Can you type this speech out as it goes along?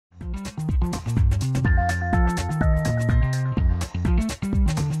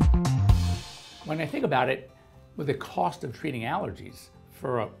I think about it, with the cost of treating allergies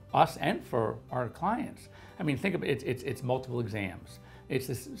for us and for our clients, I mean, think of it, it's multiple exams. It's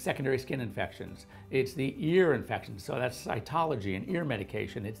the secondary skin infections. It's the ear infections, so that's cytology and ear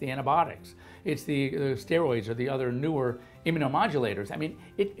medication. It's the antibiotics. It's the steroids or the other newer immunomodulators. I mean,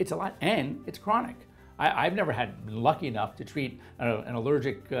 it's a lot, and it's chronic. I've never been lucky enough to treat an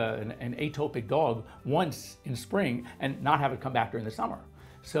allergic, an atopic dog once in spring and not have it come back during the summer.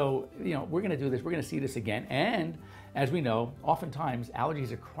 So, you know, we're gonna do this, we're gonna see this again. And as we know, oftentimes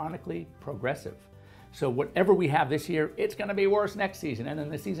allergies are chronically progressive. So whatever we have this year, it's gonna be worse next season and then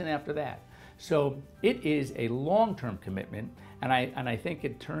the season after that. So it is a long-term commitment, and I think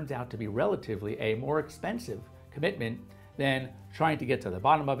it turns out to be relatively a more expensive commitment than trying to get to the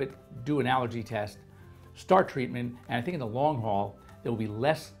bottom of it, do an allergy test, start treatment, and I think in the long haul, there will be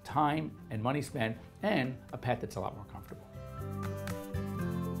less time and money spent and a pet that's a lot more comfortable.